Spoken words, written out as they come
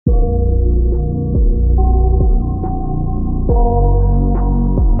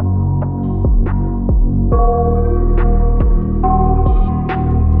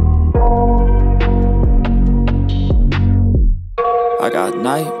got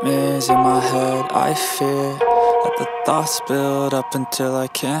nightmares in my head, I fear that the thoughts build up until I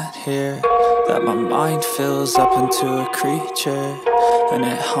can't hear, that my mind fills up into a creature, and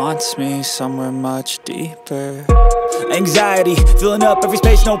it haunts me somewhere much deeper. Anxiety, filling up every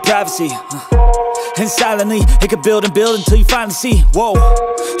space, no privacy. And silently, it could build and build until you finally see, whoa,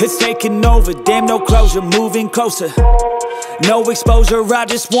 it's taking over, damn, no closure, moving closer. No exposure, I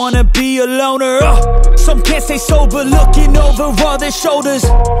just wanna be a loner. Some can't stay sober, looking over all their shoulders,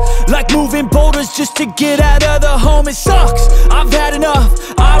 like moving boulders just to get out of the home. It sucks, I've had enough,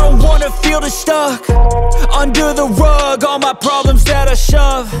 I don't wanna feel the stuck under the rug, all my problems that I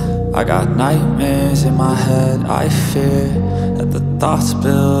shove. I got nightmares in my head, I fear that the thoughts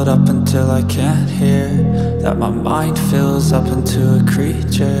build up until I can't hear, that my mind fills up into a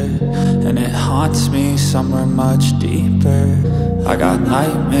creature, and it haunts me somewhere much deeper. I got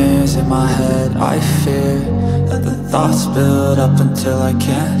nightmares in my head, I fear that the thoughts build up until I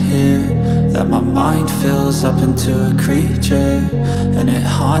can't hear, that my mind fills up into a creature, and it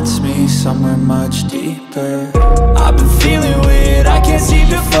haunts me somewhere much deeper. I've been feeling weird, I can't seem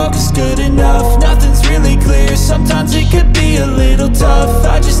to focus good enough, nothing's really clear, sometimes it could be a little tough.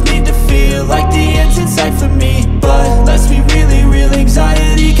 I just need to feel like the end's in sight for me, but let's be really real,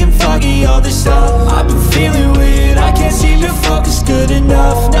 anxiety can foggy all this stuff. I've been feeling weird, I can't seem to focus good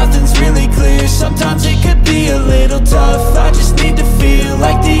enough, nothing's really clear, sometimes it could be a little tough. I just need to feel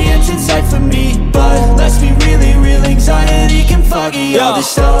like the end's in sight for me, but let's be really real, anxiety can foggy all this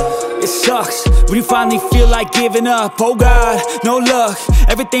stuff. It sucks when you finally feel like giving up. Oh God, no luck,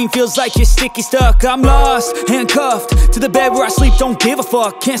 everything feels like you're sticky stuck. I'm lost, handcuffed to the bed where I sleep, don't give a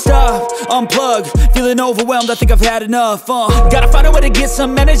fuck. Can't stop, unplug, feeling overwhelmed, I think I've had enough. Gotta find a way to get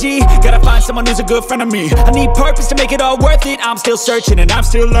some energy, gotta find someone who's a good friend of me. I need purpose to make it all worth it, I'm still searching and I'm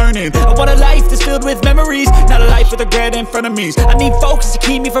still learning. I want a life that's filled with memories, not a life with regret in front of me. I need focus to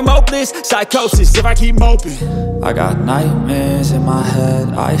keep me from hopeless psychosis if I keep moping. I got nightmares in my head,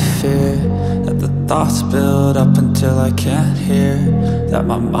 I fear that the thoughts build up until I can't hear, that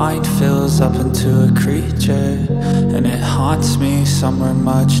my mind fills up into a creature, and it haunts me somewhere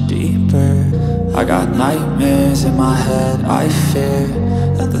much deeper. I got nightmares in my head, I fear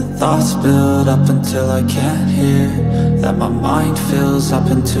that the thoughts build up until I can't hear, that my mind fills up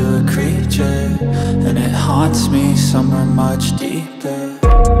into a creature, and it haunts me somewhere much deeper.